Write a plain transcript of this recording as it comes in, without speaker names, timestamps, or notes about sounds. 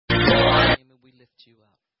lift you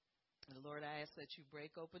up. And Lord, I ask that you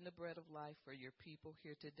break open the bread of life for your people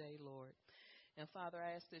here today, Lord. And Father,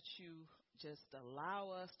 I ask that you just allow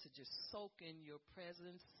us to just soak in your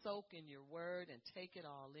presence, soak in your word, and take it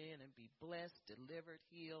all in and be blessed, delivered,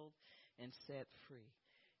 healed, and set free.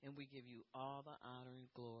 And we give you all the honor and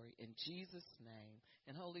glory in Jesus' name.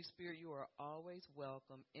 And Holy Spirit, you are always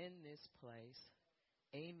welcome in this place.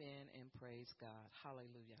 Amen and praise God.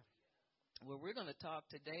 Hallelujah. Well, we're going to talk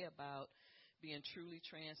today about being truly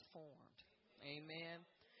transformed. Amen.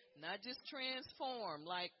 Not just transformed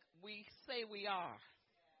like we say we are.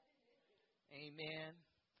 Amen.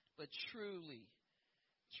 But truly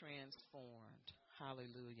transformed.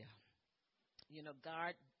 Hallelujah. You know,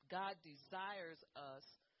 God desires us,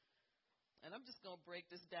 and I'm just going to break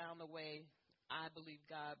this down the way I believe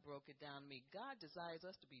God broke it down to me. God desires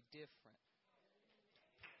us to be different.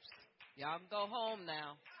 Y'all can go home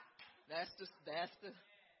now. That's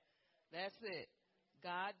it.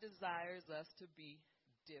 God desires us to be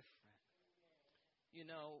different. You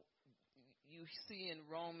know, you see in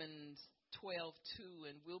Romans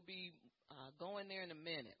 12:2, and we'll be going there in a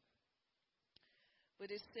minute.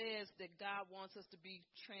 But it says that God wants us to be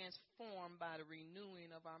transformed by the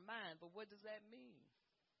renewing of our mind. But what does that mean?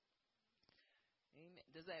 Amen.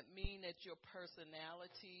 Does that mean that your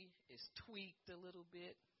personality is tweaked a little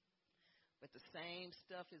bit, but the same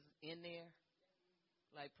stuff is in there?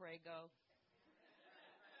 Like pray go?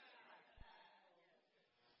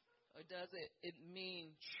 Or does it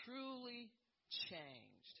mean truly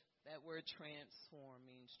changed? That word transform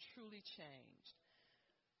means truly changed.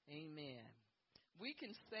 Amen. We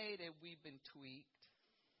can say that we've been tweaked,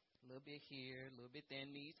 a little bit here, a little bit there,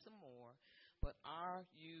 need some more, but are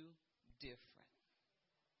you different?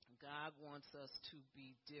 God wants us to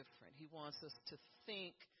be different. He wants us to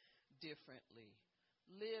think differently,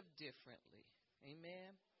 live differently.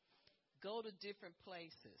 Amen. Go to different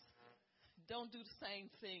places. Don't do the same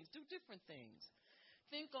things. Do different things.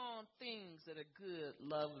 Think on things that are good,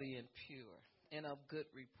 lovely, and pure, and of good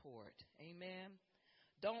report. Amen.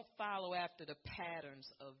 Don't follow after the patterns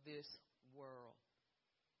of this world.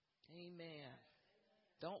 Amen.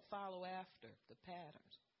 Don't follow after the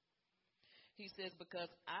patterns. He says, because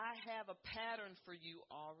I have a pattern for you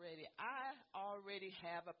already. I already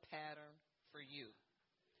have a pattern for you.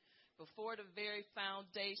 Before the very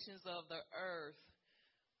foundations of the earth,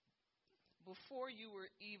 before you were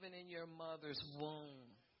even in your mother's womb,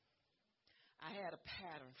 I had a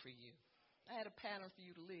pattern for you. I had a pattern for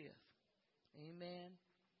you to live. Amen.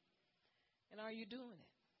 And are you doing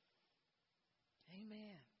it?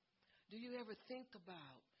 Amen. Do you ever think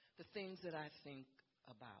about the things that I think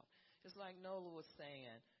about? It's like Nola was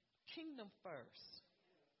saying, kingdom first.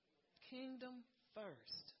 Kingdom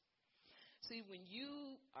first. See, when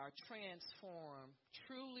you are transformed,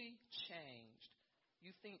 truly changed,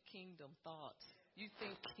 you think kingdom thoughts. You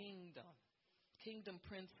think kingdom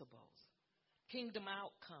principles, kingdom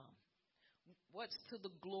outcome. What's to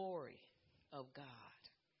the glory of God?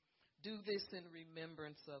 Do this in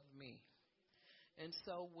remembrance of me. And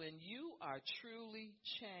so when you are truly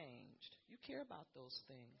changed, you care about those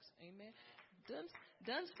things. Amen.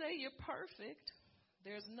 Doesn't say you're perfect.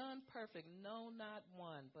 There's none perfect. No, not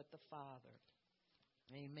one, but the Father.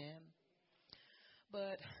 Amen.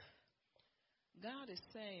 But God is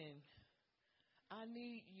saying, I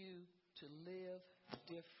need you to live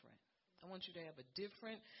different. I want you to have a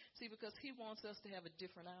different, because he wants us to have a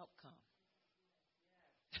different outcome.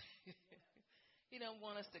 He don't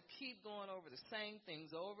want us to keep going over the same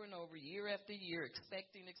things over and over, year after year,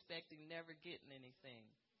 expecting, never getting anything.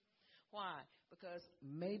 Why? Because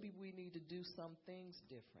maybe we need to do some things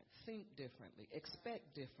different, think differently, expect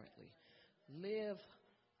differently,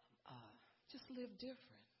 just live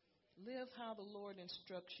different. Live how the Lord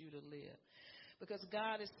instructs you to live. Because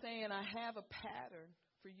God is saying, I have a pattern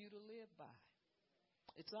for you to live by.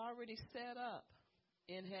 It's already set up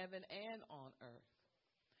in heaven and on earth.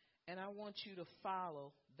 And I want you to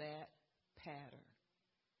follow that pattern.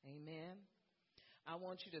 Amen. I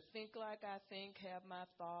want you to think like I think, have my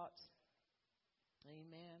thoughts.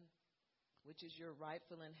 Amen. Which is your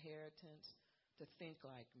rightful inheritance, to think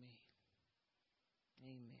like me.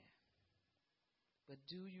 Amen. But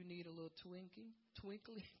do you need a little tweaking,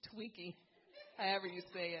 however you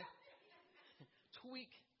say it?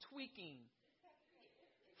 Tweaking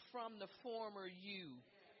from the former you.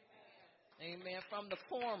 Amen. From the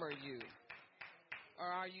former you. Or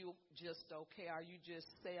are you just okay? Are you just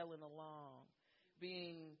sailing along,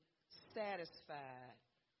 being satisfied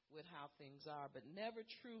with how things are, but never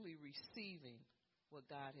truly receiving what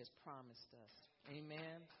God has promised us?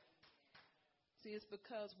 Amen. See, it's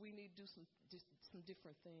because we need to do some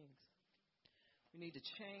different things. We need to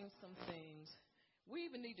change some things. We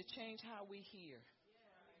even need to change how we hear.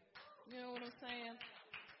 You know what I'm saying?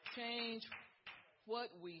 Change what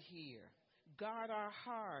we hear. Guard our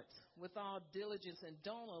hearts with all diligence and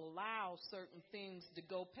don't allow certain things to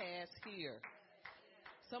go past here.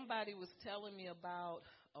 Somebody was telling me about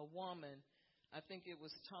a woman, I think it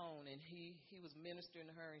was Tone, and he was ministering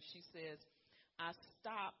to her, and she says, I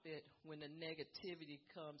stop it when the negativity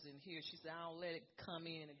comes in here. She said, I don't let it come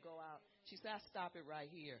in and go out. She said, I stop it right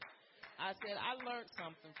here. I said, I learned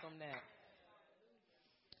something from that.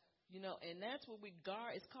 You know, and that's what we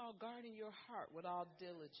guard. It's called guarding your heart with all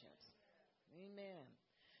diligence. Amen.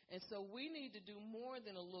 And so we need to do more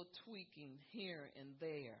than a little tweaking here and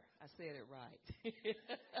there. I said it right.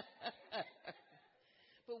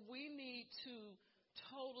 But we need to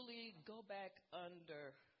totally go back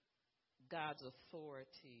under God's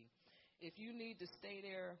authority. If you need to stay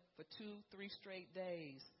there for 2-3 straight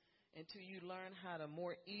days until you learn how to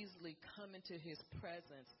more easily come into his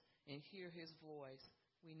presence and hear his voice,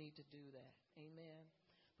 we need to do that. Amen.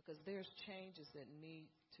 Because there's changes that need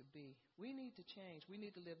to be. We need to change. We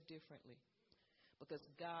need to live differently. Because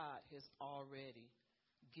God has already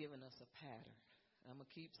given us a pattern. I'm going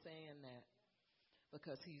to keep saying that.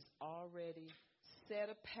 Because he's already set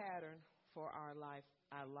a pattern for our life,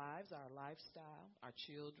 our lives, our lifestyle, our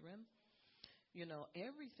children. You know,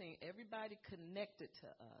 everything, everybody connected to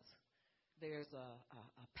us. There's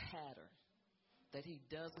a pattern that he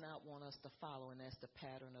does not want us to follow, and that's the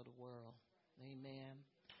pattern of the world. Amen.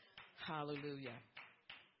 Hallelujah.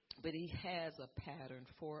 But he has a pattern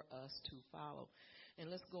for us to follow. And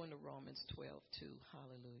let's go into Romans 12:2.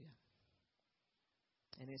 Hallelujah.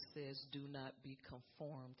 And it says, do not be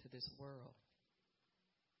conformed to this world.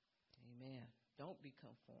 Amen. Don't be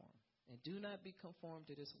conformed. And do not be conformed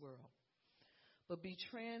to this world. But be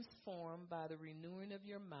transformed by the renewing of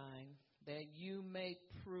your mind, that you may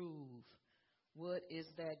prove what is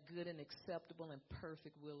that good and acceptable and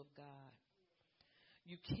perfect will of God.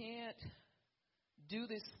 You can't do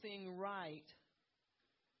this thing right.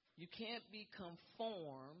 You can't be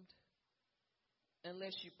conformed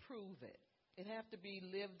unless you prove it. It has to be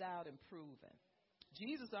lived out and proven.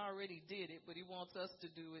 Jesus already did it, but he wants us to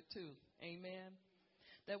do it too. Amen.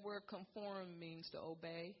 That word conform means to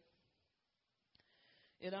obey.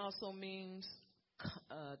 It also means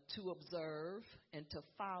to observe and to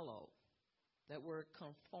follow. That word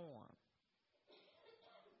conform.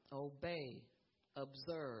 Obey,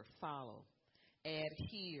 observe, follow,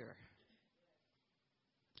 adhere,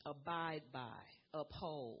 abide by,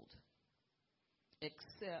 uphold,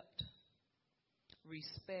 accept,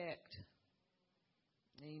 respect.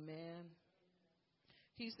 Amen.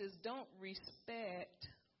 He says, don't respect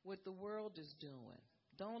what the world is doing.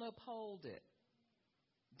 Don't uphold it.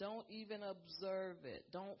 Don't even observe it.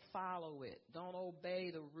 Don't follow it. Don't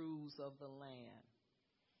obey the rules of the land.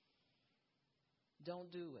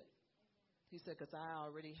 Don't do it. He said, because I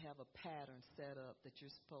already have a pattern set up that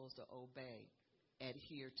you're supposed to obey,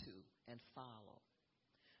 adhere to, and follow.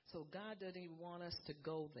 So God doesn't even want us to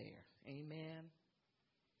go there. Amen.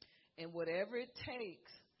 And whatever it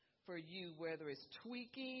takes for you, whether it's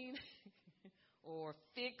tweaking or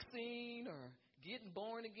fixing or getting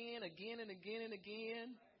born again and again and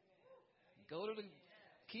again,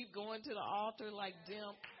 keep going to the altar like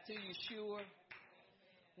them till you're sure.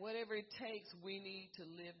 Whatever it takes, we need to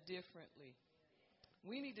live differently.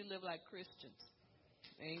 We need to live like Christians.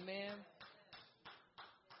 Amen.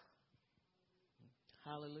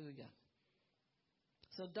 Hallelujah.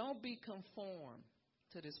 So don't be conformed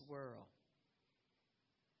to this world,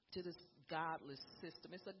 to this godless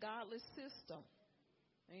system. It's a godless system.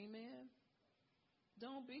 Amen.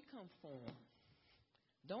 Don't be conformed.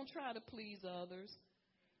 Don't try to please others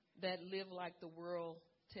that live like the world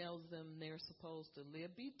tells them they're supposed to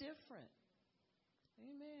live. Be different.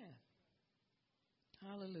 Amen.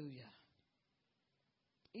 Hallelujah.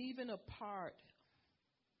 Even apart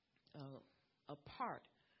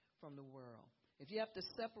from the world. If you have to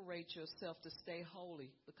separate yourself to stay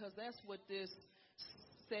holy, because that's what this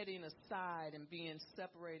setting aside and being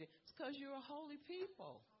separated, it's because you're a holy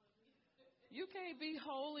people. You can't be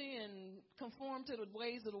holy and conform to the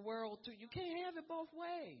ways of the world too. You can't have it both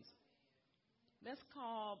ways. That's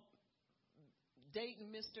called dating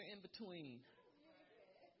Mr. In Between.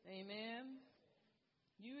 Amen.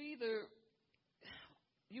 You either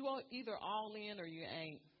all in or you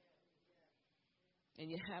ain't. And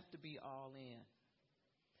you have to be all in.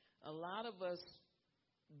 A lot of us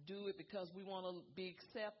do it because we want to be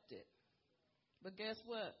accepted. But guess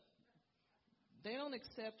what? They don't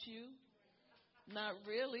accept you. Not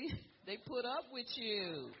really. They put up with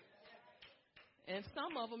you. And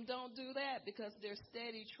some of them don't do that because they're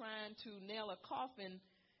steady trying to nail a coffin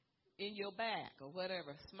in your back or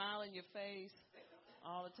whatever. Smile in your face.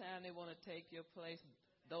 All the time they want to take your place.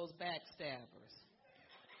 Those backstabbers.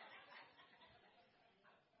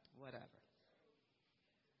 Whatever.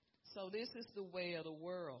 So this is the way of the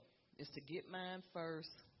world, is to get mine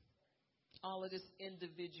first. All of this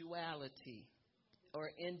individuality or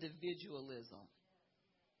individualism.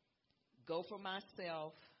 Go for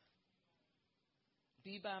myself.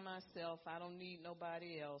 Be by myself. I don't need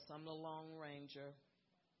nobody else. I'm the Lone Ranger.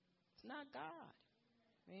 It's not God.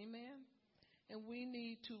 Amen. And we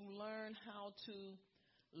need to learn how to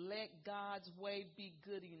let God's way be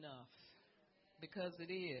good enough, because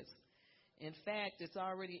it is. In fact, it's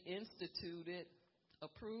already instituted,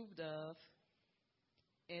 approved of,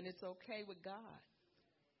 and it's okay with God.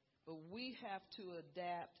 But we have to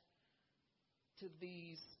adapt to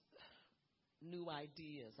these new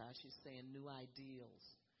ideas, I should say, and new ideals.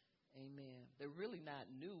 Amen. They're really not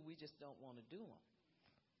new. We just don't want to do them.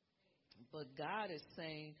 But God is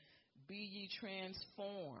saying, be ye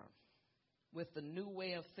transformed with the new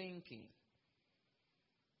way of thinking.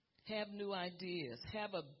 Have new ideas.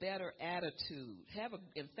 Have a better attitude.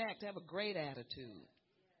 In fact, have a great attitude.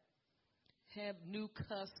 Have new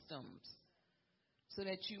customs so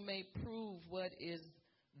that you may prove what is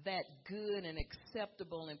that good and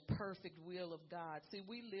acceptable and perfect will of God. See,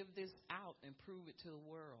 we live this out and prove it to the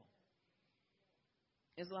world.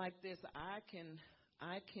 It's like this. I can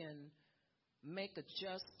make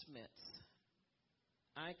adjustments.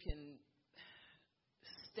 I can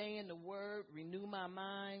stay in the Word, renew my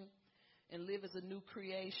mind, and live as a new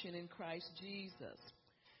creation in Christ Jesus,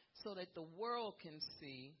 so that the world can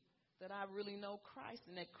see that I really know Christ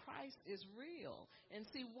and that Christ is real. And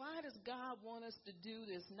see, why does God want us to do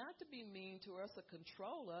this? Not to be mean to us or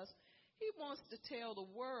control us. He wants to tell the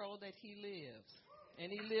world that he lives, and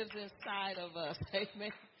he lives inside of us.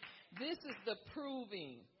 Amen. This is the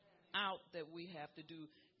proving out that we have to do.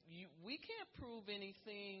 We can't prove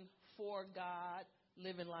anything for God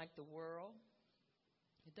living like the world.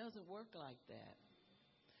 It doesn't work like that.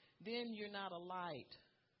 Then you're not a light.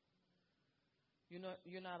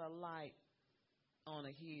 You're not a light on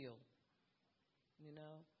a hill.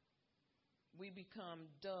 We become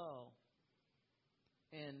dull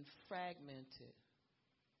and fragmented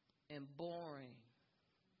and boring.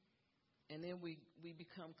 And then we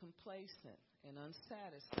become complacent and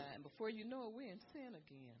unsatisfied. And before you know it, we're in sin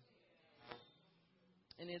again.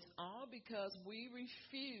 And it's all because we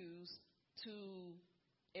refuse to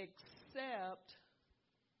accept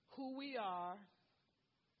who we are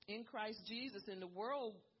in Christ Jesus. And the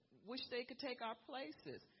world wish they could take our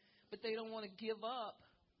places, but they don't want to give up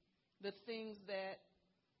the things that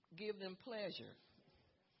give them pleasure.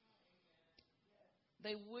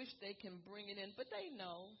 They wish they can bring it in, but they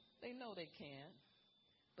know they can't.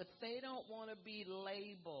 But they don't want to be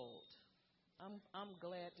labeled. I'm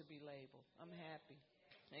glad to be labeled. I'm happy.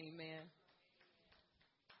 Amen.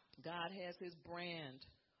 God has his brand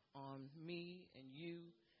on me and you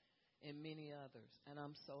and many others, and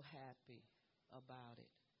I'm so happy about it.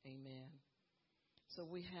 Amen. So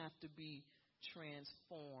we have to be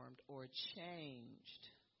transformed or changed,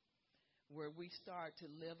 where we start to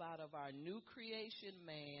live out of our new creation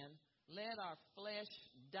man, let our flesh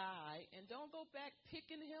die, and don't go back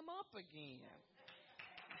picking him up again.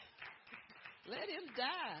 Let him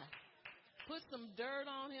die. Put some dirt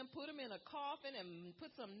on him, put him in a coffin, and put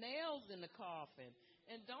some nails in the coffin.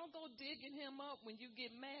 And don't go digging him up when you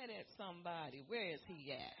get mad at somebody. Where is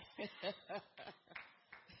he at?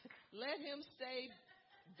 Let him stay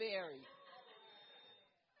buried.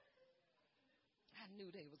 I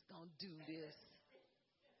knew they was going to do this.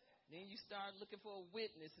 Then you start looking for a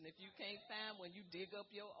witness, and if you can't find one, you dig up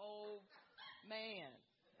your old man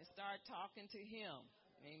and start talking to him.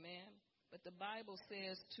 Amen. But the Bible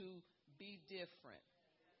says to be different.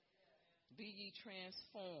 Be ye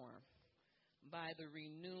transformed by the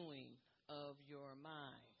renewing of your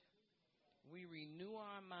mind. We renew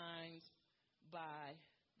our minds by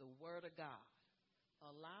the Word of God.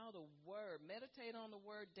 Allow the Word, meditate on the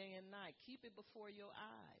Word day and night. Keep it before your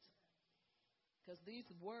eyes. Because these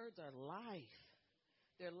words are life.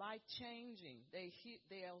 They're life-changing.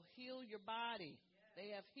 They'll heal your body.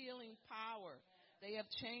 They have healing power. They have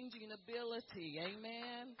changing ability.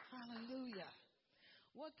 Amen. Hallelujah.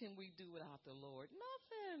 What can we do without the Lord?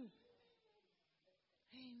 Nothing.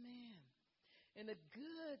 Amen. And the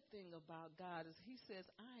good thing about God is he says,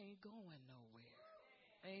 I ain't going nowhere.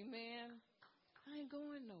 Amen. I ain't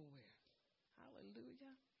going nowhere.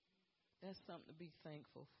 Hallelujah. That's something to be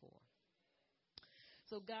thankful for.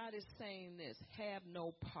 So God is saying this, have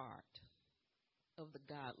no part. of the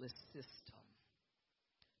godless system,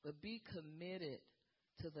 but be committed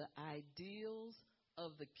to the ideals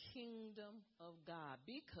of the kingdom of God.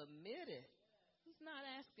 Be committed. He's not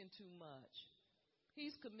asking too much.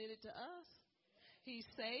 He's committed to us. He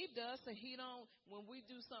saved us, and he don't, when we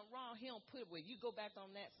do something wrong, he don't put, well, you go back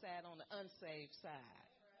on that side, on the unsaved side.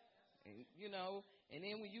 And, and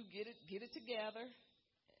then when you get it together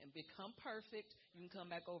and become perfect, you can come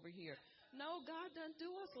back over here. No, God doesn't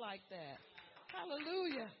do us like that.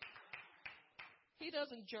 Hallelujah. He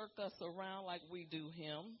doesn't jerk us around like we do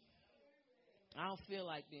him. I don't feel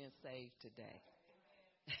like being saved today.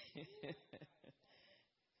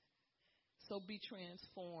 So be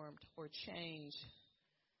transformed or changed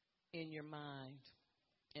in your mind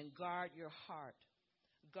and guard your heart.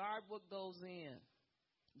 Guard what goes in.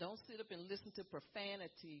 Don't sit up and listen to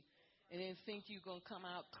profanity and then think you're going to come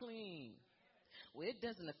out clean. Well, it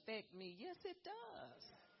doesn't affect me. Yes, it does.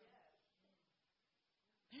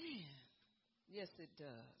 Man, yes, it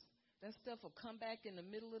does. That stuff will come back in the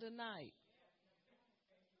middle of the night.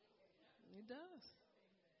 It does.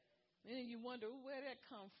 And then you wonder, where did that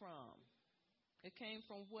come from? It came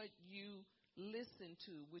from what you listen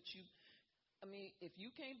to, if you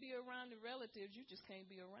can't be around the relatives, you just can't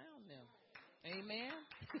be around them. Amen?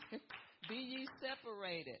 Be ye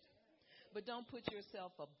separated. But don't put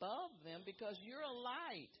yourself above them because you're a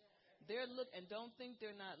light. And don't think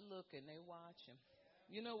they're not looking. They're watching.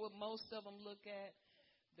 You know what most of them look at?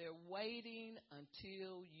 They're waiting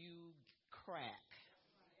until you crack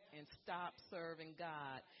and stop serving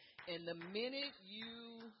God. And the minute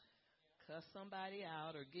you cuss somebody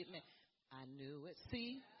out or get mad, I knew it.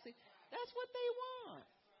 See, that's what they want.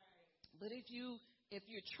 But if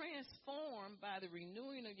you're transformed by the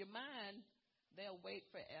renewing of your mind, they'll wait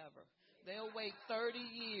forever. They'll wait 30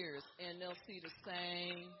 years and they'll see the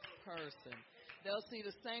same person. They'll see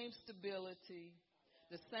the same stability,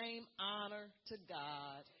 the same honor to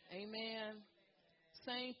God. Amen.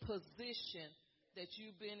 Same position that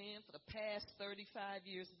you've been in for the past 35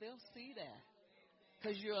 years. They'll see that.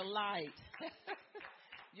 Because you're a light.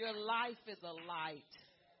 Your life is a light.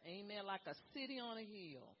 Amen. Like a city on a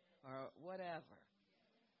hill or whatever.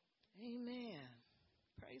 Amen.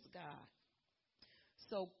 Praise God.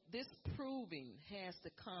 So this proving has to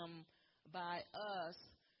come by us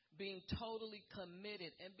being totally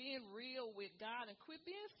committed and being real with God and quit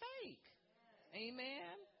being fake.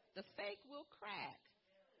 Amen. The fake will crack.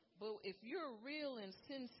 But if you're real and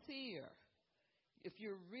sincere, if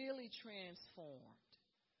you're really transformed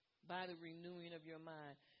by the renewing of your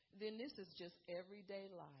mind, then this is just everyday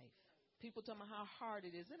life. People tell me how hard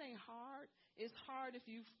it is. It ain't hard. It's hard if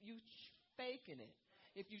you faking it,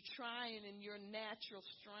 if you trying in your natural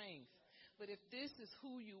strength. But if this is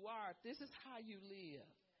who you are, if this is how you live,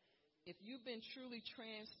 if you've been truly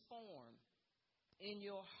transformed in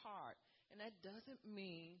your heart, and that doesn't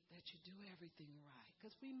mean that you do everything right,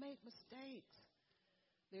 because we make mistakes.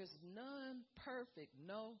 There's none perfect,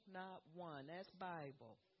 no, not one. That's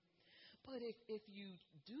Bible. But if you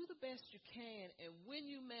do the best you can, and when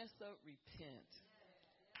you mess up, repent.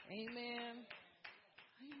 Amen.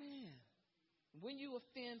 Amen. When you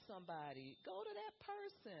offend somebody, go to that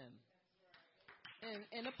person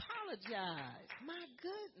and apologize. My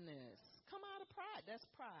goodness. Come out of pride. That's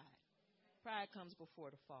pride. Pride comes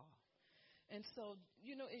before the fall. And so,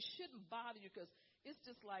 it shouldn't bother you because it's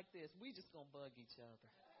just like this. We just going to bug each other.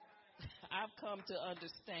 I've come to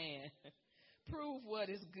understand. Prove what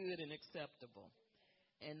is good and acceptable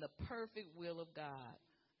and the perfect will of God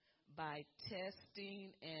by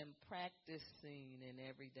testing and practicing in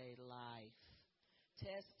everyday life.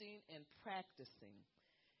 Testing and practicing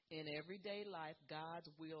in everyday life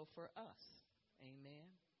God's will for us. Amen.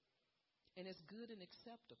 And it's good and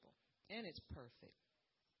acceptable. And it's perfect.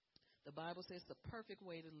 The Bible says the perfect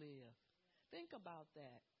way to live. Think about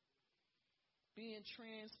that. Being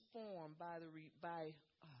transformed having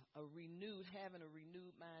a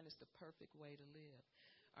renewed mind is the perfect way to live.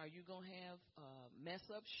 Are you going to have mess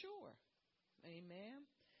up? Sure. Amen.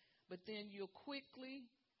 But then you'll quickly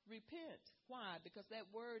repent. Why? Because that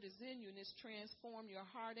word is in you and it's transformed your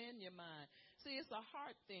heart and your mind. See, it's a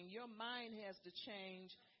heart thing. Your mind has to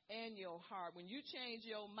change and your heart. When you change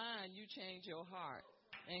your mind, you change your heart.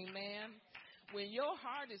 Amen. When your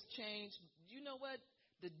heart is changed, you know what?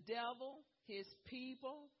 The devil, his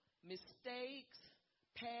people, mistakes,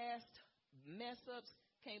 past mess-ups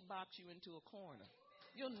can't box you into a corner.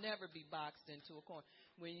 You'll never be boxed into a corner.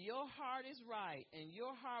 When your heart is right, and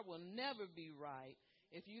your heart will never be right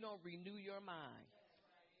if you don't renew your mind.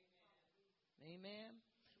 Amen.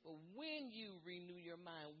 But when you renew your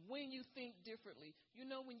mind, when you think differently, you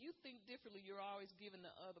know, when you think differently, you're always giving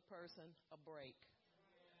the other person a break.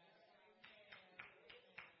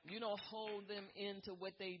 You don't hold them into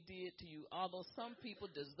what they did to you, although some people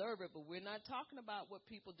deserve it, but we're not talking about what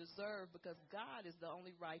people deserve because God is the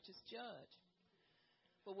only righteous judge.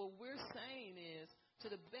 But what we're saying is, to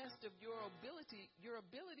the best of your ability, you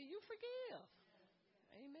forgive.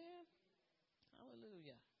 Amen.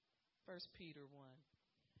 Hallelujah. 1 Peter 1.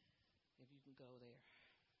 If you can go there.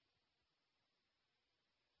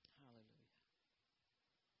 Hallelujah.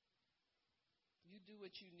 You do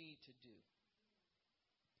what you need to do.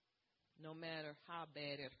 No matter how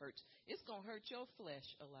bad it hurts. It's going to hurt your flesh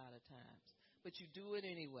a lot of times. But you do it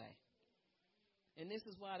anyway. And this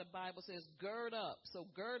is why the Bible says, gird up. So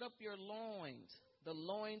gird up your loins, the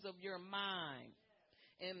loins of your mind.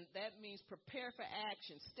 And that means prepare for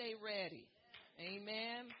action. Stay ready.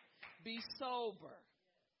 Amen. Be sober.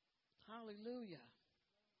 Hallelujah.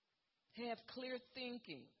 Have clear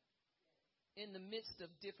thinking in the midst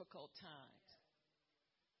of difficult times.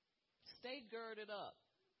 Stay girded up.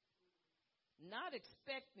 Not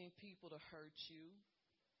expecting people to hurt you.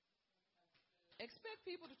 Expect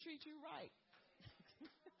people to treat you right.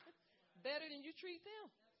 Better than you treat them.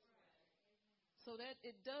 So that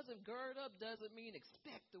it doesn't, gird up doesn't mean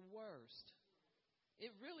expect the worst.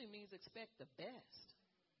 It really means expect the best.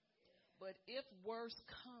 But if worse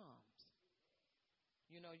comes,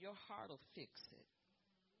 you know, your heart will fix it.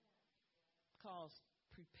 It's called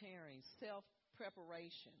preparing,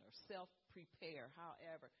 self-preparation or self-prepare.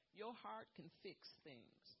 However, your heart can fix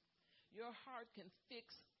things. Your heart can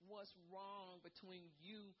fix what's wrong between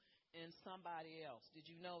you and somebody else. Did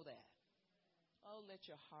you know that? Oh, let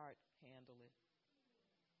your heart handle it.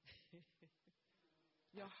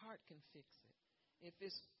 Your heart can fix it. If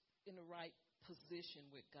it's in the right position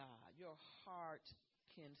with God, your heart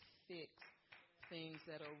can fix things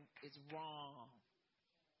that is wrong.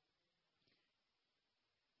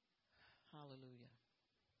 Hallelujah.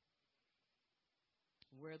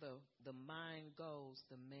 Where the mind goes,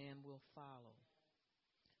 the man will follow.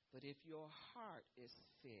 But if your heart is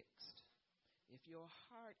fixed, if your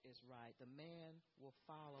heart is right, the man will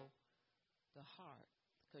follow the heart.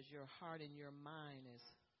 Because your heart and your mind is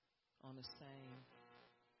on the same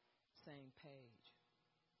page.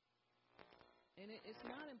 And it's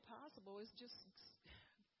not impossible. It's just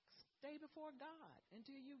stay before God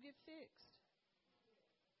until you get fixed.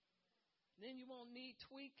 Then you won't need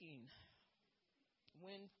tweaking.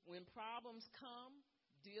 When problems come,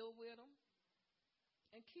 deal with them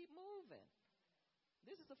and keep moving.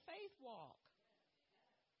 This is a faith walk.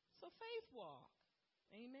 It's a faith walk.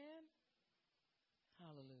 Amen.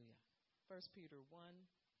 Hallelujah. 1 Peter 1,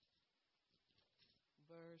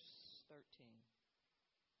 verse 13.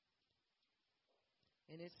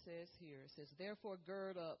 And it says here, it says, therefore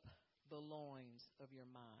gird up the loins of your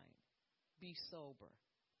mind. Be sober.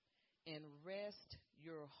 And rest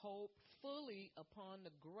your hope fully upon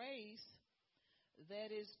the grace that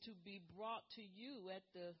is to be brought to you at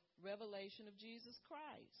the revelation of Jesus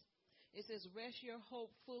Christ. It says, rest your hope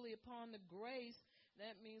fully upon the grace.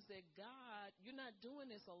 That means that God, you're not doing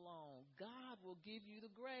this alone. God will give you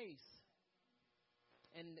the grace.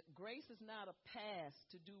 And grace is not a pass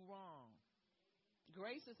to do wrong.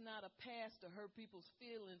 Grace is not a pass to hurt people's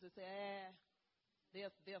feelings and say,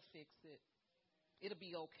 they'll fix it. It'll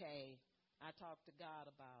be okay. I talked to God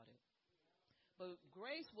about it. But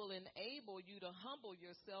grace will enable you to humble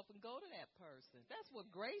yourself and go to that person. That's what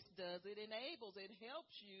grace does. It enables, it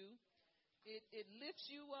helps you. It lifts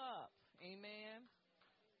you up. Amen.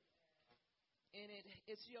 And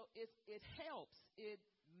it helps. It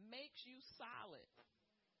makes you solid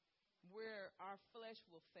where our flesh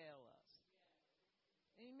will fail us.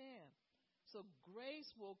 Amen. So grace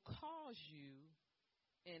will cause you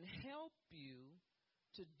and help you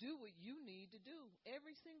to do what you need to do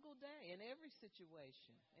every single day in every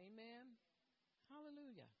situation. Amen.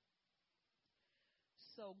 Hallelujah.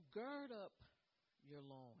 So gird up your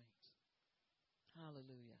loins.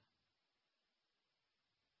 Hallelujah.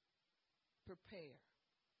 Prepare.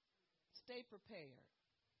 Stay prepared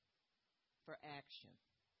for action.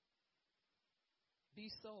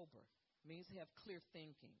 Be sober. Means have clear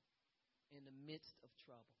thinking in the midst of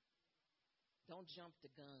trouble. Don't jump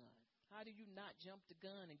the gun. How do you not jump the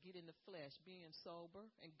gun and get in the flesh? Being sober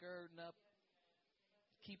and girding up,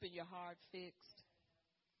 keeping your heart fixed.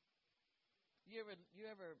 You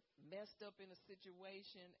ever messed up in a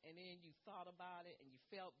situation and then you thought about it and you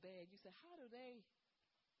felt bad? You said, why don't they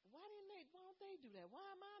do that? Why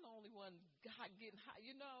am I the only one getting high?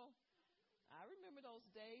 You know, I remember those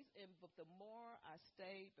days, but the more I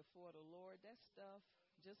stayed before the Lord, that stuff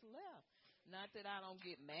Just left. Not that I don't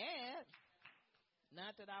get mad.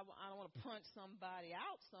 Not that I don't want to punch somebody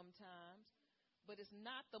out sometimes. But it's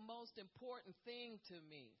not the most important thing to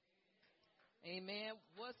me. Amen.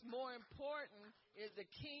 What's more important is the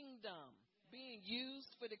kingdom. Being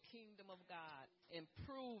used for the kingdom of God. And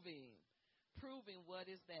proving what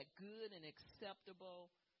is that good and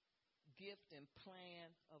acceptable gift and plan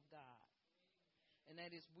of God. And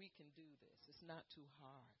that is, we can do this. It's not too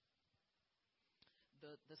hard.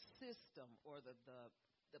 The system or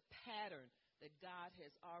the pattern that God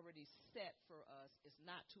has already set for us is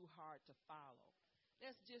not too hard to follow.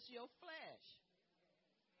 That's just your flesh.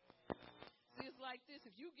 See, it's like this.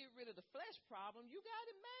 If you get rid of the flesh problem, you got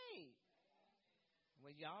it made.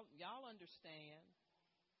 Well, y'all understand.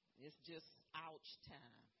 It's just ouch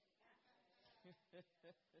time.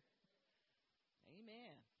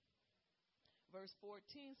 Amen. Verse 14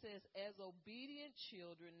 says, as obedient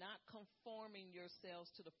children, not conforming yourselves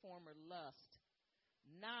to the former lust,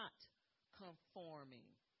 not conforming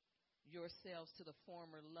yourselves to the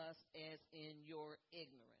former lust as in your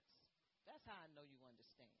ignorance. That's how I know you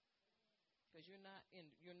understand. Because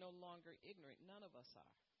you're no longer ignorant. None of us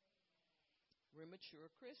are. We're mature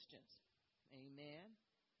Christians. Amen.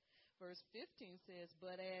 Verse 15 says,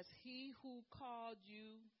 but as he who called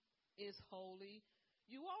you is holy,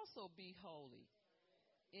 you also be holy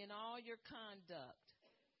in all your conduct,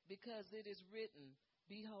 because it is written,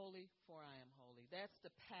 be holy, for I am holy. That's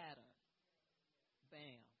the pattern.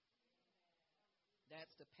 Bam.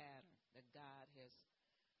 That's the pattern that God has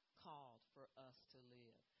called for us to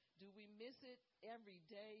live. Do we miss it every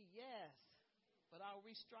day? Yes. But are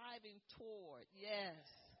we striving toward? Yes.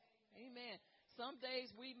 Amen. Some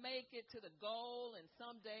days we make it to the goal, and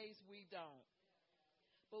some days we don't.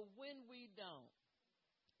 But when we don't,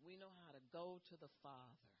 we know how to go to the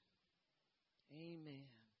Father. Amen.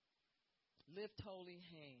 Lift holy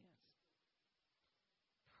hands.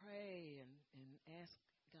 Pray and ask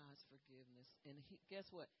God's forgiveness. And guess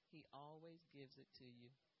what? He always gives it to you.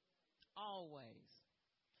 Always.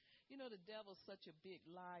 You know, the devil's such a big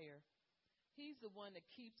liar. He's the one that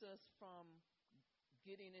keeps us from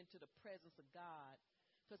getting into the presence of God,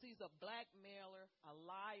 because he's a blackmailer, a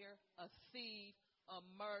liar, a thief, a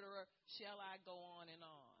murderer. Shall I go on and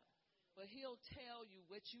on? But he'll tell you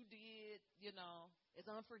what you did, is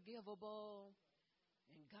unforgivable,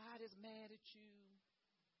 and God is mad at you.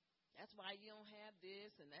 That's why you don't have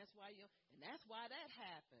this, and that's why that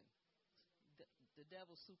happened. The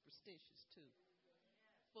devil's superstitious too,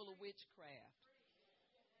 full of witchcraft.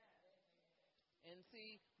 And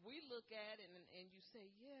see, we look at it and you say,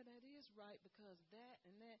 yeah, that is right because that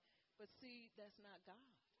and that. But see, that's not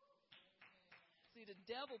God. See, the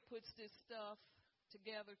devil puts this stuff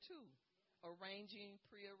together too, arranging,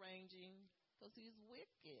 prearranging, because he's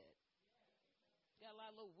wicked. Got a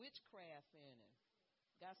lot of little witchcraft in him.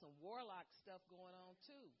 Got some warlock stuff going on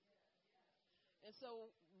too. And so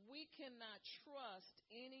we cannot trust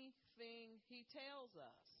anything he tells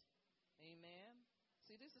us. Amen.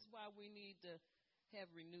 See, this is why we need to have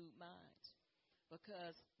renewed minds,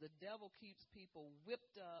 because the devil keeps people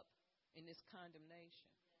whipped up in this condemnation.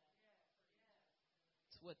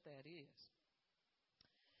 It's what that is.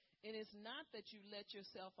 And it's not that you let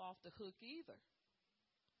yourself off the hook either.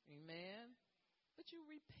 Amen. But you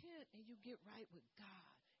repent and you get right with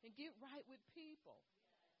God and get right with people.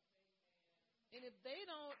 And if they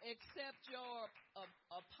don't accept your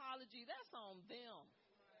apology, that's on them.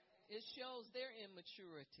 It shows their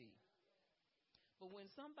immaturity. But when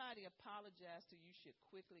somebody apologizes to you, you should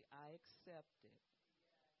quickly, I accept it.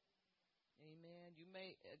 Amen. You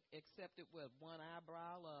may accept it with one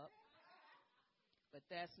eyebrow up, but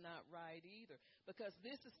that's not right either. Because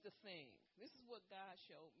this is the thing. This is what God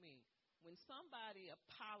showed me. When somebody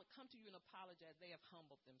come to you and apologize, they have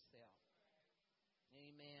humbled themselves.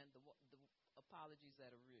 Amen. The apologies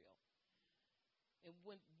that are real. And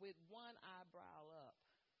with one eyebrow up,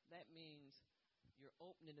 that means you're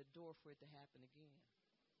opening the door for it to happen again.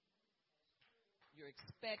 You're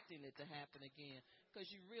expecting it to happen again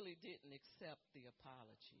because you really didn't accept the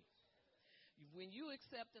apology. When you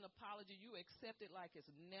accept an apology, you accept it like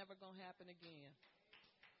it's never going to happen again.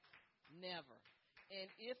 Never.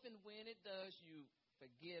 And if and when it does, you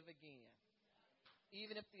forgive again.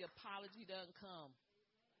 Even if the apology doesn't come.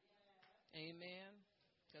 Amen.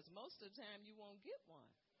 Because most of the time you won't get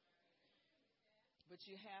one. But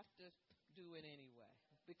you have to do it anyway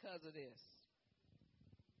because of this.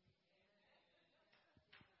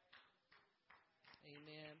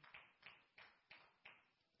 Amen.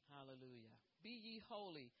 Hallelujah. Be ye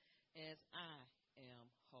holy as I am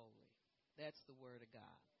holy. That's the word of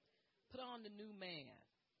God. Put on the new man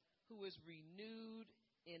who is renewed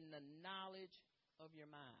in the knowledge of your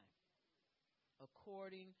mind,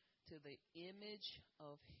 according to the image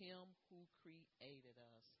of him who created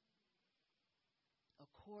us.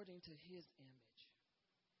 According to his image.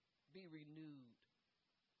 Be renewed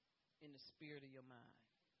in the spirit of your mind,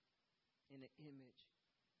 in the image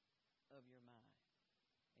of your mind.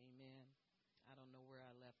 Amen. I don't know where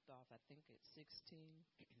I left off. I think it's 16.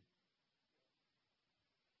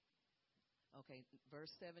 Okay, verse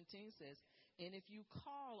 17 says, and if you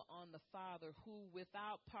call on the Father who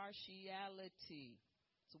without partiality,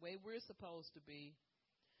 it's the way we're supposed to be,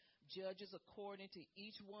 judges according to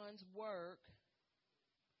each one's work,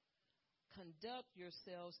 conduct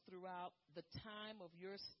yourselves throughout the time of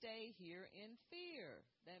your stay here in fear.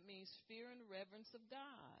 That means fear and reverence of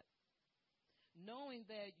God. Knowing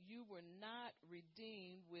that you were not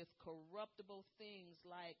redeemed with corruptible things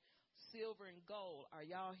like silver and gold. Are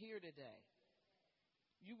y'all here today?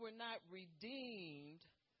 You were not redeemed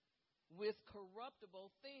with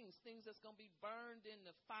corruptible things, things that's going to be burned in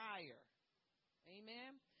the fire.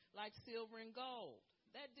 Amen? Like silver and gold.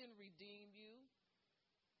 That didn't redeem you.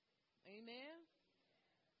 Amen?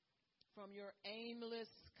 From your aimless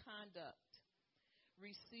conduct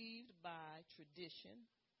received by tradition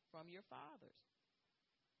from your fathers.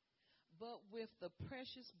 But with the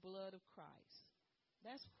precious blood of Christ.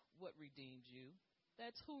 That's what redeemed you.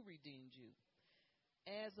 That's who redeemed you.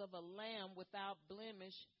 As of a lamb without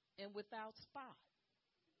blemish and without spot.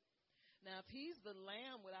 Now, if he's the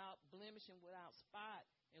lamb without blemish and without spot,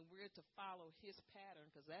 and we're to follow his pattern,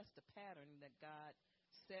 because that's the pattern that God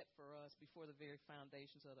set for us before the very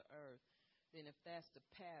foundations of the earth, then if that's the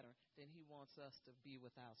pattern, then he wants us to be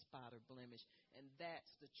without spot or blemish. And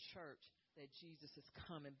that's the church that Jesus is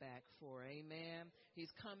coming back for. Amen.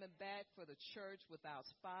 He's coming back for the church without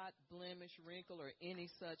spot, blemish, wrinkle, or any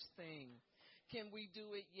such thing. Can we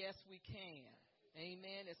do it? Yes, we can.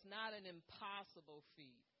 Amen. It's not an impossible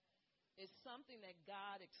feat. It's something that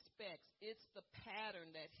God expects. It's the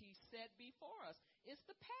pattern that he set before us. It's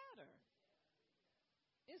the pattern.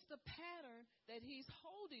 It's the pattern that he's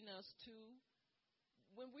holding us to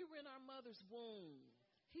when we were in our mother's womb.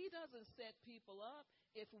 He doesn't set people up.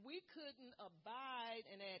 If we couldn't abide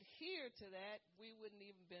and adhere to that, we wouldn't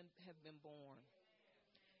even have been born.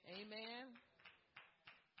 Amen.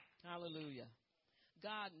 Hallelujah.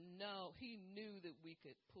 God he knew that we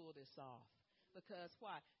could pull this off. Because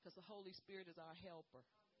why? Because the Holy Spirit is our helper.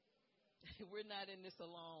 We're not in this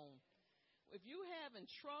alone. If you're having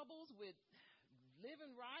troubles with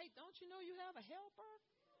living right, don't you know you have a helper?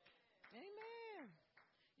 Amen.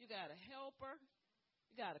 You got a helper.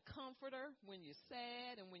 You got a comforter when you're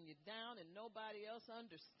sad and when you're down and nobody else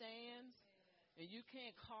understands. And you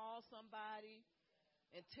can't call somebody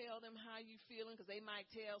and tell them how you're feeling because they might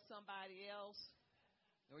tell somebody else.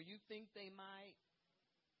 Or you think they might.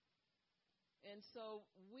 And so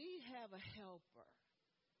we have a helper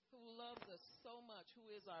who loves us so much, who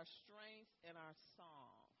is our strength and our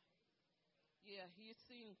song. Yeah, he'll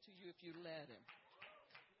sing to you if you let him.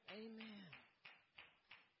 Amen.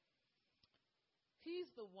 He's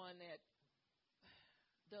the one that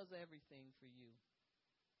does everything for you.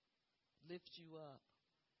 Lifts you up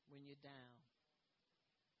when you're down.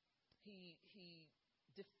 He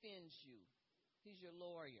defends you. He's your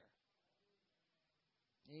lawyer.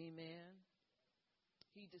 Amen.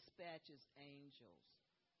 He dispatches angels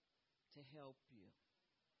to help you.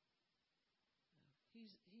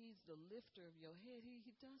 He's the lifter of your head. He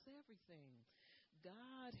does everything.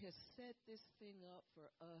 God has set this thing up for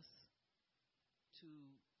us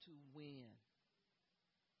to win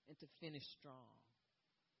and to finish strong.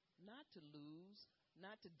 Not to lose,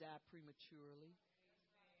 not to die prematurely.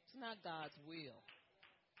 It's not God's will.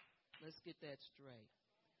 Let's get that straight.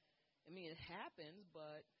 I mean, it happens,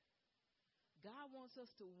 but God wants us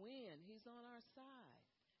to win. He's on our side.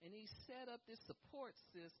 And he set up this support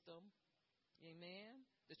system, amen,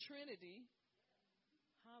 the Trinity,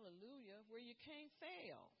 hallelujah, where you can't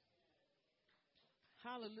fail.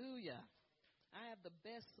 Hallelujah. I have the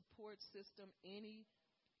best support system any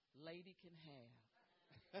lady can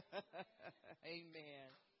have. Amen.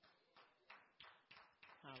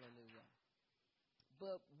 Hallelujah.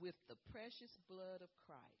 But with the precious blood of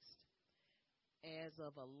Christ, as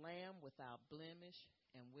of a lamb without blemish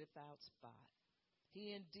and without spot,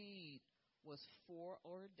 he indeed was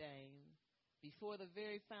foreordained before the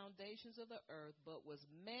very foundations of the earth, but was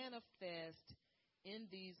manifest in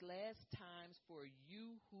these last times for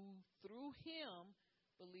you who through him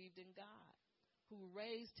believed in God, who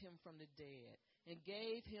raised him from the dead and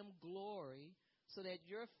gave him glory, so that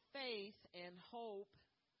your faith and hope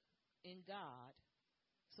in God,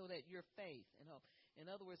 so that your faith and hope. In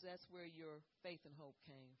other words, that's where your faith and hope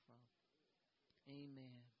came from.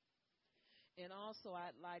 Amen. And also,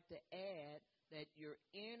 I'd like to add that your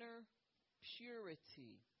inner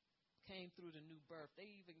purity came through the new birth.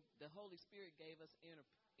 The Holy Spirit gave us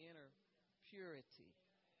inner purity.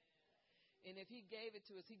 And if he gave it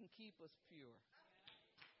to us, he can keep us pure.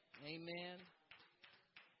 Amen.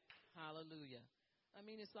 Hallelujah. I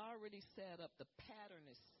mean, it's already set up. The pattern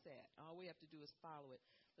is set. All we have to do is follow it.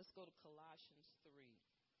 Let's go to Colossians 3.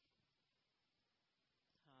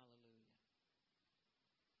 Hallelujah.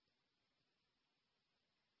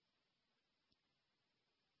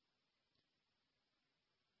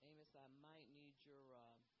 Amos, I might need your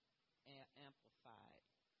amplified.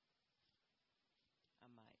 I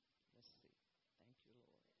might. Let's see. Thank you,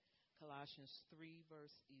 Lord. Colossians 3,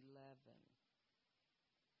 verse 11.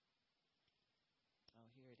 Oh,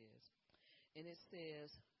 here it is. And it says,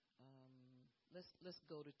 let's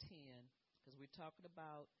go to 10, because we're talking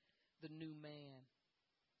about the new man.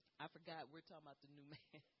 I forgot we're talking about the new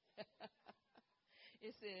man.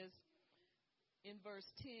 It says in verse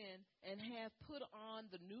 10, and have put on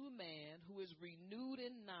the new man who is renewed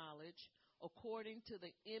in knowledge according to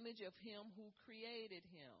the image of him who created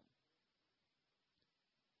him.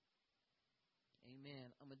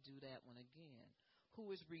 Amen. I'm going to do that one again. Who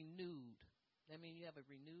is renewed. That means you have a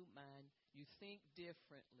renewed mind. You think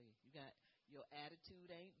differently. Your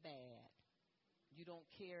attitude ain't bad. You don't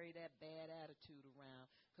carry that bad attitude around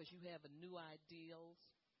because you have a new ideals,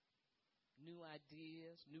 new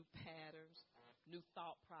ideas, new patterns, new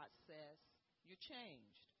thought process. You're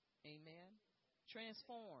changed. Amen.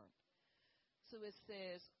 Transformed. So it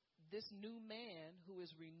says, this new man who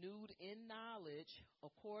is renewed in knowledge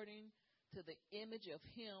according to the image of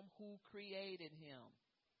him who created him.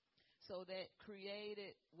 So that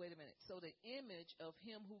So the image of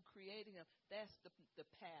him who created him, that's the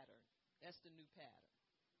pattern. That's the new pattern.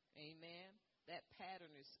 Amen. That pattern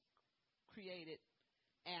is created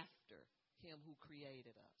after him who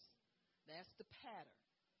created us. That's the pattern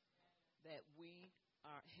that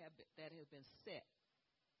that has been set.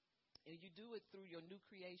 And you do it through your new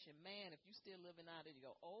creation man. If you're still living out of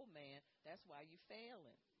your old man, that's why you're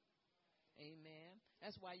failing. Amen.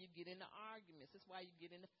 That's why you get into arguments. That's why you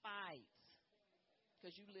get into fights.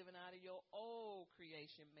 Because you're living out of your old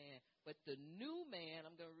creation man. But the new man,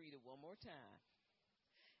 I'm going to read it one more time.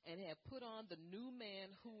 And have put on the new man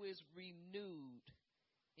who is renewed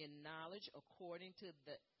in knowledge according to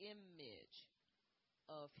the image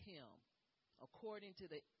of him. According to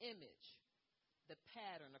the image, the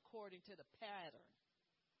pattern, according to the pattern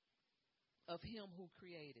of him who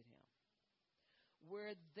created him.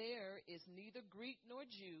 Where there is neither Greek nor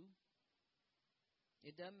Jew.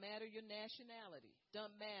 It doesn't matter your nationality.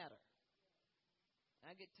 Doesn't matter.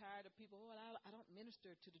 I get tired of people, I don't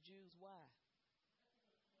minister to the Jews. Why?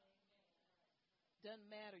 Doesn't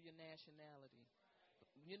matter your nationality.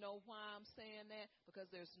 You know why I'm saying that? Because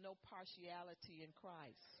there's no partiality in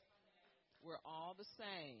Christ. We're all the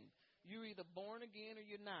same. You're either born again or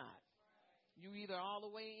you're not. You either all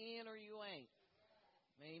the way in or you ain't.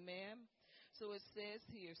 Amen. So it says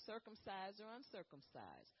here, circumcised or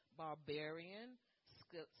uncircumcised, barbarian,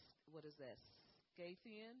 what is that?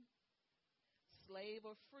 Scythian, slave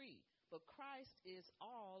or free. But Christ is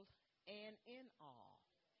all and in all.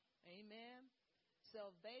 Amen.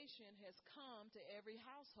 Salvation has come to every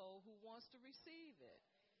household who wants to receive it.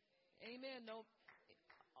 Amen. No,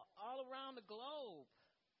 all around the globe.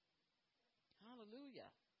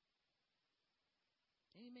 Hallelujah.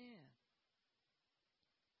 Amen.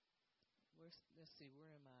 Let's see,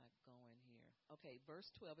 where am I going here? Okay, verse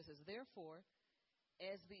 12, it says, therefore,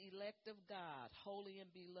 as the elect of God, holy and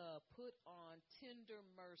beloved, put on tender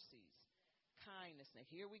mercies, kindness. Now,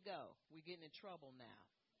 here we go. We're getting in trouble now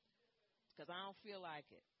because I don't feel like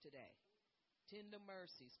it today. Tender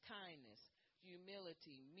mercies, kindness,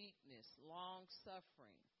 humility, meekness,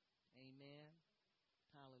 long-suffering. Amen.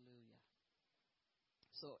 Hallelujah.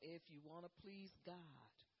 So if you want to please God,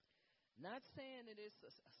 not saying that it's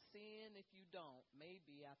a sin if you don't.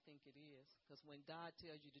 Maybe I think it is. Because when God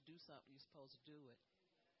tells you to do something, you're supposed to do it.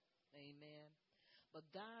 Amen. But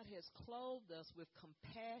God has clothed us with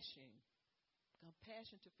compassion.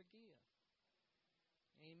 Compassion to forgive.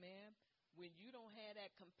 Amen. When you don't have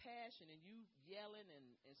that compassion and you yelling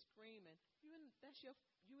and screaming, you in the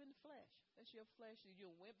flesh. That's your flesh.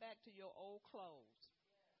 You went back to your old clothes.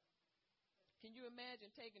 Can you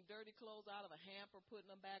imagine taking dirty clothes out of a hamper,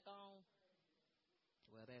 putting them back on?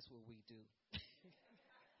 Well, that's what we do.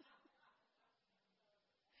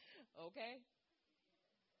 Okay?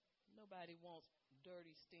 Nobody wants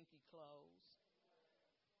dirty, stinky clothes.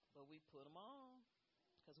 But we put them on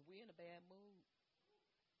because we're in a bad mood.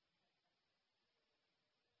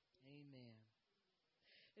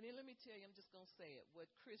 And then let me tell you, I'm just going to say it, what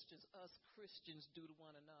us Christians do to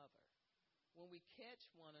one another. When we catch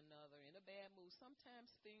one another in a bad mood, sometimes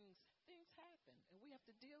things happen, and we have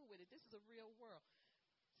to deal with it. This is a real world.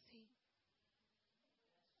 See?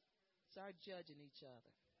 Start judging each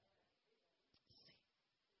other. See?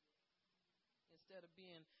 Instead of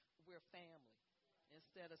being, we're family.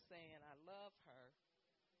 Instead of saying, I love her,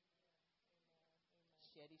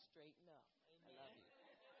 Shetty, straighten up. I love you.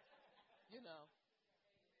 You know.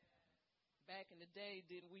 Back in the day,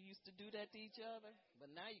 didn't we used to do that to each other?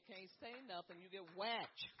 But now you can't say nothing. You get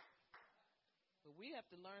whacked. But we have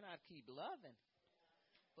to learn how to keep loving.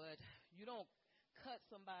 But you don't cut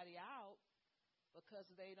somebody out because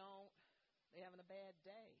they're having a bad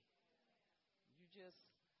day. You just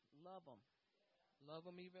love them. Love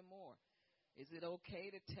them even more. Is it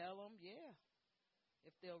okay to tell them? Yeah.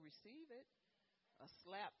 If they'll receive it. A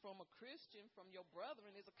slap from a Christian, from your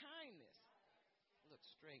brethren, is a kindness. Look,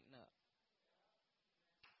 straighten up.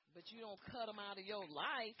 But you don't cut them out of your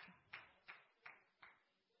life.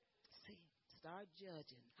 See, start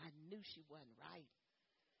judging. I knew she wasn't right.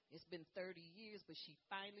 It's been 30 years, but she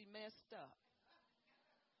finally messed up.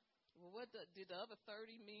 Well, what did the other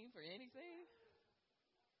 30 mean for anything?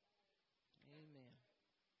 Amen.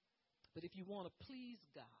 But if you want to please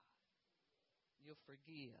God, you'll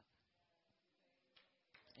forgive.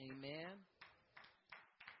 Amen.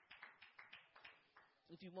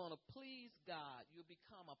 If you want to please God, you'll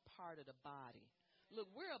become a part of the body.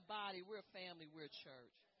 Look, we're a body, we're a family, we're a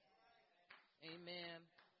church. Amen.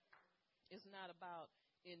 It's not about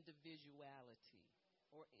individuality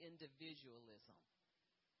or individualism.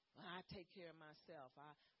 I take care of myself.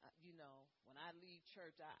 When I leave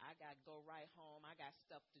church, I got to go right home. I got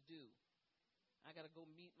stuff to do. I got to go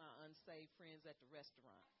meet my unsaved friends at the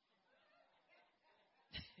restaurant.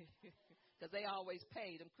 Because they always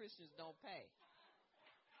pay. Them Christians don't pay.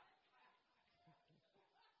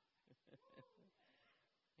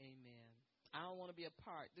 Amen. I don't want to be a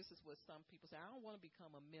part. This is what some people say. I don't want to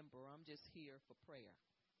become a member. I'm just here for prayer.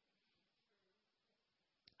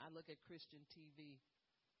 I look at Christian TV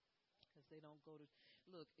because they don't go to.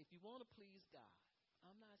 Look, if you want to please God,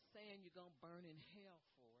 I'm not saying you're going to burn in hell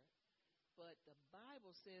for it, but the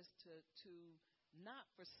Bible says to not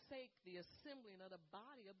forsake the assembling of the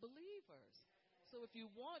body of believers. So if you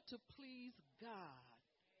want to please God,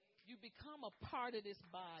 you become a part of this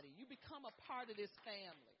body. You become a part of this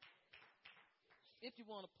family. If you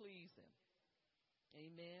want to please him.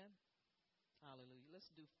 Amen. Hallelujah. Let's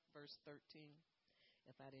do verse 13.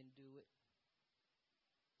 If I didn't do it.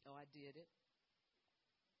 Oh, I did it.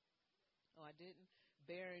 Oh, I didn't.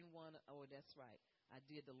 Bearing one. Oh, that's right. I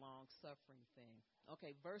did the long suffering thing.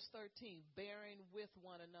 Okay, verse 13. Bearing with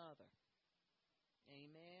one another.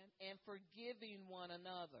 Amen. And forgiving one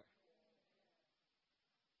another.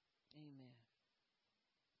 Amen.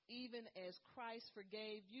 Even as Christ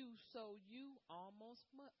forgave you, so you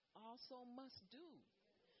also must do.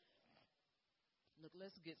 Look,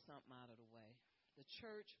 let's get something out of the way. The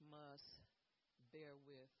church must bear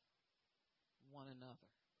with one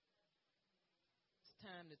another. It's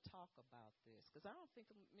time to talk about this, because I don't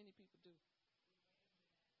think many people do.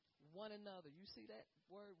 One another. You see that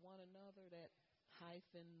word, one another, that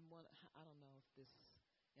hyphen, one. I don't know if this,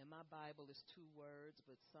 in my Bible, is 2 words,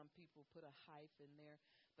 but some people put a hyphen there.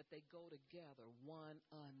 But they go together, one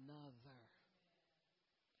another.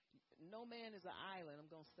 No man is an island, I'm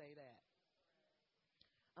going to say that.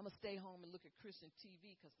 I'm going to stay home and look at Christian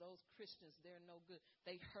TV because those Christians, they're no good.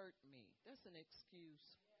 They hurt me. That's an excuse.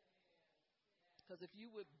 Because if you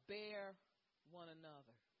would bear one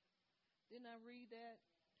another. Didn't I read that?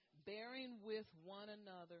 Bearing with one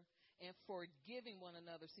another and forgiving one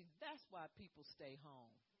another. See, that's why people stay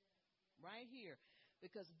home. Right here.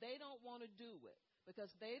 Because they don't want to do it.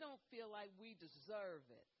 Because they don't feel like we deserve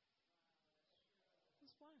it.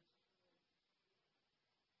 That's why.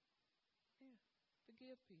 Yeah.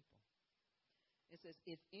 Forgive people. It says,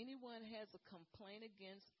 if anyone has a complaint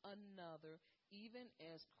against another, even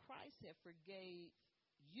as Christ had forgave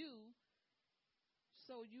you,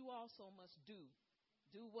 so you also must do.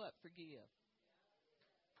 Do what? Forgive.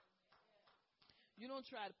 You don't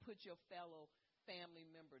try to put your fellow family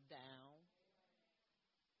member down.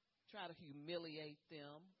 Try to humiliate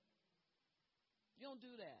them. You don't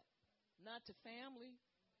do that. Not to family.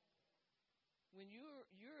 When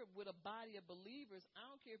you're with a body of believers, I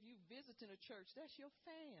don't care if you visiting a church, that's your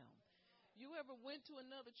fam. You ever went to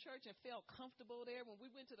another church and felt comfortable there? When we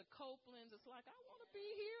went to the Copelands, it's like, I want to be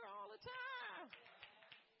here all the time.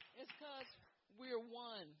 It's because we're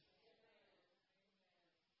one.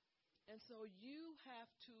 And so you have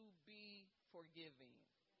to be forgiving.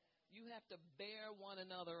 You have to bear one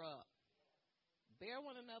another up. Bear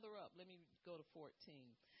one another up. Let me go to 14.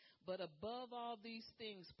 But above all these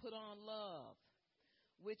things, put on love,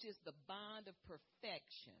 which is the bond of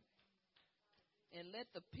perfection. And let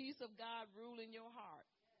the peace of God rule in your heart,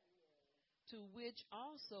 to which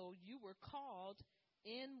also you were called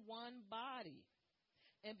in one body,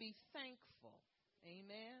 and be thankful.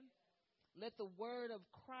 Amen. Let the word of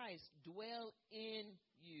Christ dwell in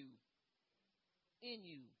you. In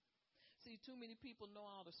you. See, too many people know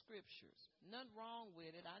all the scriptures. Nothing wrong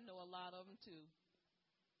with it. I know a lot of them too.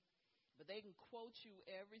 But they can quote you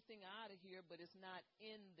everything out of here, but it's not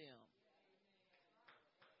in them.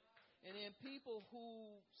 And then people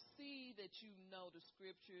who see that you know the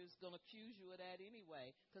scriptures going to accuse you of that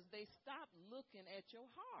anyway, because they stop looking at your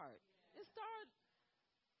heart and start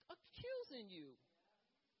accusing you.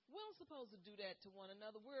 We're not supposed to do that to one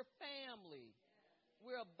another. We're a family.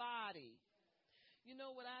 We're a body. You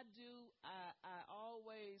know what I do? I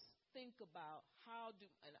always think about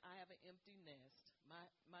and I have an empty nest.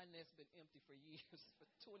 My nest's been empty for years, for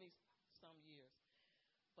 20-some years.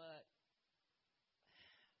 But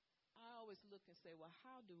I always look and say, well,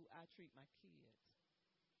 how do I treat my kids?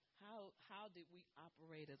 How did we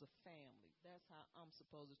operate as a family? That's how I'm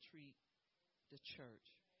supposed to treat the church.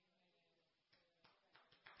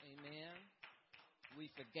 Amen. We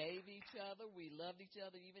forgave each other. We loved each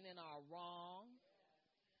other even in our wrong.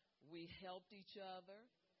 We helped each other.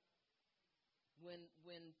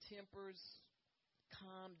 When tempers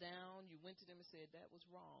calmed down, you went to them and said, that was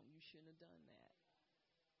wrong. You shouldn't have done that.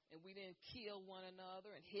 And we didn't kill one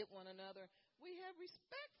another and hit one another. We had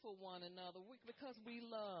respect for one another because we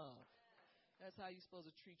love. That's how you're supposed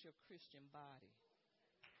to treat your Christian body.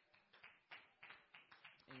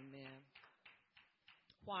 Amen.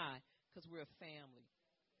 Why? Because we're a family.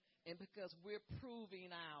 And because we're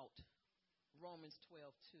proving out Romans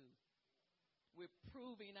 12:2. We're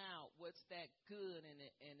proving out what's that good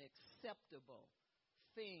and acceptable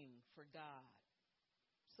thing for God,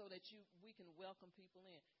 so that we can welcome people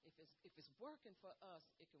in. If it's working for us,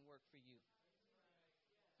 it can work for you.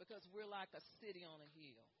 Because we're like a city on a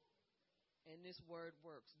hill, and this word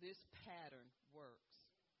works. This pattern works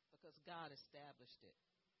because God established it.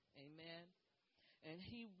 Amen. And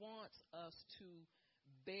He wants us to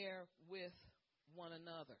bear with one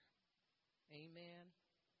another. Amen.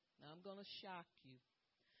 Now, I'm going to shock you.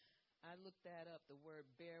 I looked that up. The word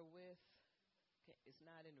bear with, it's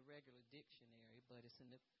not in the regular dictionary, but it's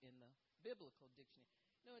in the biblical dictionary.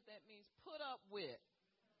 You know what that means? Put up with.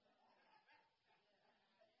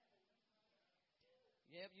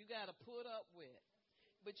 Yep, you got to put up with.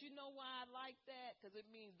 But you know why I like that? Because it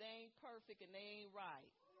means they ain't perfect and they ain't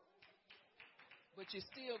right. But you're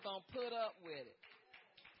still going to put up with it.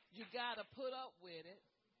 You got to put up with it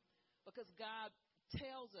because God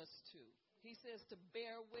tells us to. He says to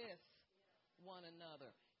bear with one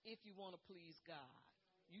another. If you want to please God,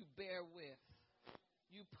 you bear with.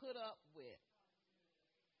 You put up with.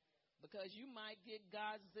 Because you might get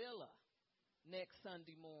Godzilla next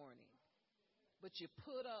Sunday morning, but you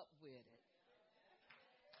put up with it.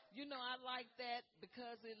 You know, I like that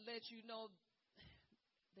because it lets you know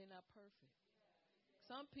they're not perfect.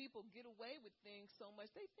 Some people get away with things so much,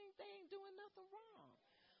 they think they ain't doing nothing wrong.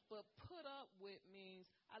 But put up with means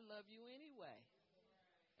I love you anyway.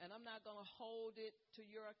 And I'm not going to hold it to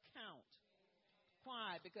your account.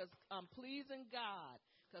 Why? Because I'm pleasing God.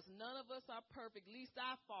 Because none of us are perfect. At least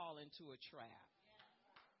I fall into a trap.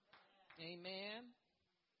 Amen.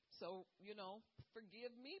 So,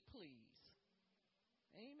 forgive me, please.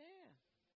 Amen.